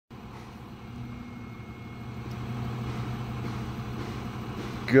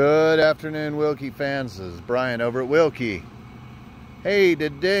Good afternoon, Wilkie fans. This is Brian over at Wilkie. Hey,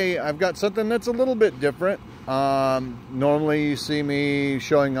 today I've got something that's a little bit different. Normally you see me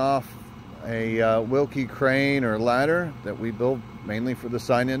showing off a Wilkie crane or ladder that we build mainly for the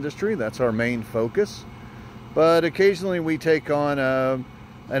sign industry. That's our main focus. But occasionally we take on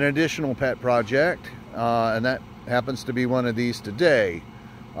an additional pet project, and that happens to be one of these today.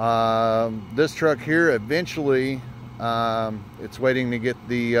 This truck here eventually it's waiting to get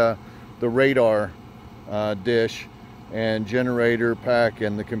the radar dish and generator pack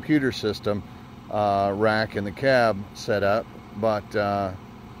and the computer system rack and the cab set up, but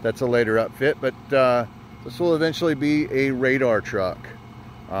that's a later upfit. But this will eventually be a radar truck.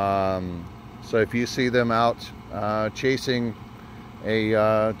 So if you see them out chasing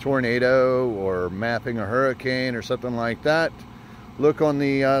a tornado or mapping a hurricane or something like that, look on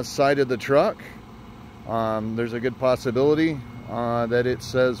the side of the truck. There's a good possibility that it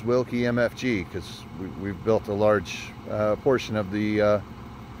says Wilkie MFG, because we've built a large portion of the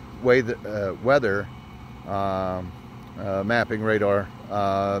weather mapping radar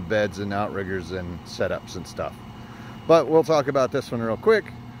beds and outriggers and setups and stuff. But we'll talk about this one real quick.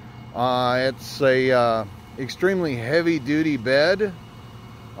 It's a extremely heavy duty bed.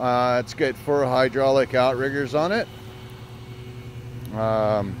 It's got 4 hydraulic outriggers on it.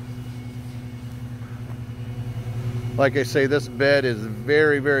 Like I say, this bed is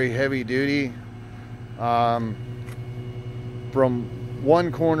very, very heavy duty. From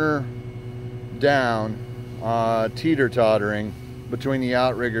one corner down, teeter-tottering between the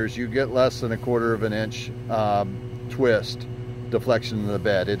outriggers, you get less than 1/4 of an inch twist deflection in the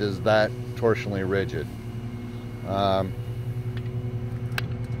bed. It is that torsionally rigid. And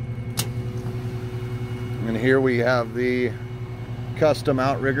here we have the custom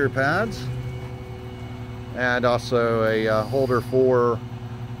outrigger pads, and also a holder for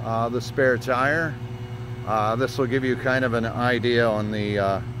the spare tire. This will give you kind of an idea on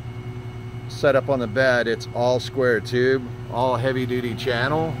the setup on the bed. It's all square tube, all heavy duty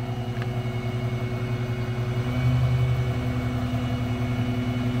channel.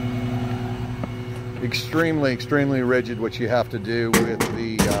 Extremely, extremely rigid, which you have to do with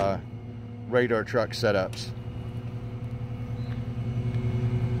the radar truck setups.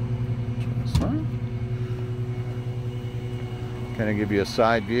 Kind of give you a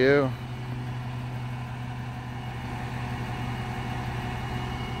side view.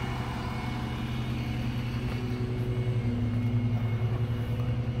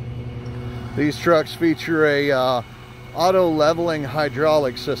 These trucks feature a auto leveling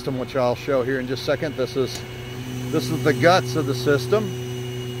hydraulic system, which I'll show here in just a second. This is the guts of the system.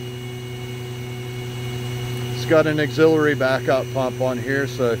 It's got an auxiliary backup pump on here,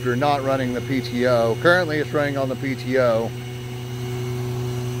 so if you're not running the PTO, currently it's running on the PTO.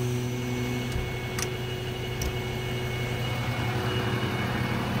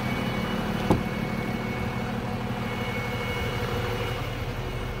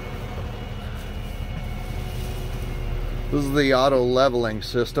 This is the auto leveling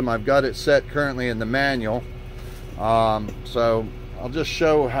system. I've got it set currently in the manual. So I'll just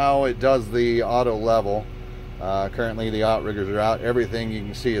show how it does the auto level. Currently the outriggers are out. Everything you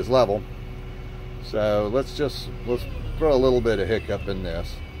can see is level. So let's throw a little bit of hiccup in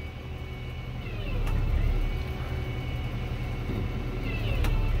this.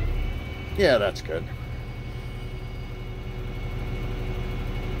 Yeah, that's good.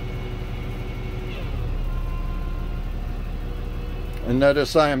 And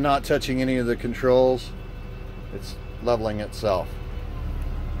notice I am not touching any of the controls. It's leveling itself.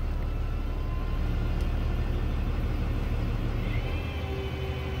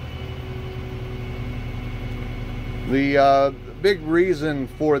 The big reason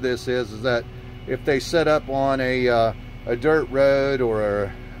for this is that if they set up on a dirt road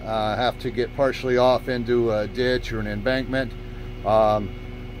or have to get partially off into a ditch or an embankment,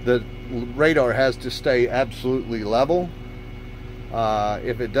 the radar has to stay absolutely level.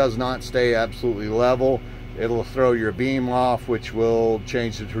 If it does not stay absolutely level, it'll throw your beam off, which will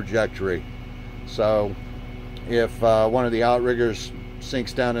change the trajectory. So if one of the outriggers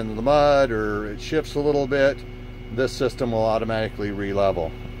sinks down into the mud or it shifts a little bit, this system will automatically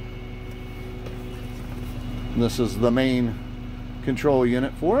re-level. This is the main control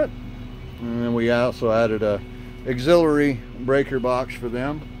unit for it. And then we also added a auxiliary breaker box for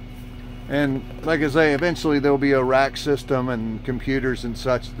them. And like I say, eventually there'll be a rack system and computers and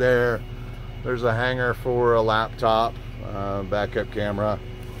such there. There's a hanger for a laptop, backup camera.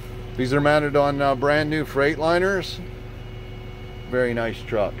 These are mounted on brand new Freightliners. Very nice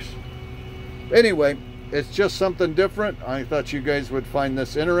trucks. Anyway, it's just something different. I thought you guys would find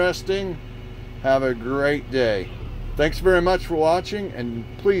this interesting. Have a great day. Thanks very much for watching, and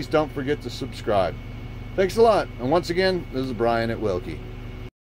please don't forget to subscribe. Thanks a lot. And once again, this is Brian at Wilkie.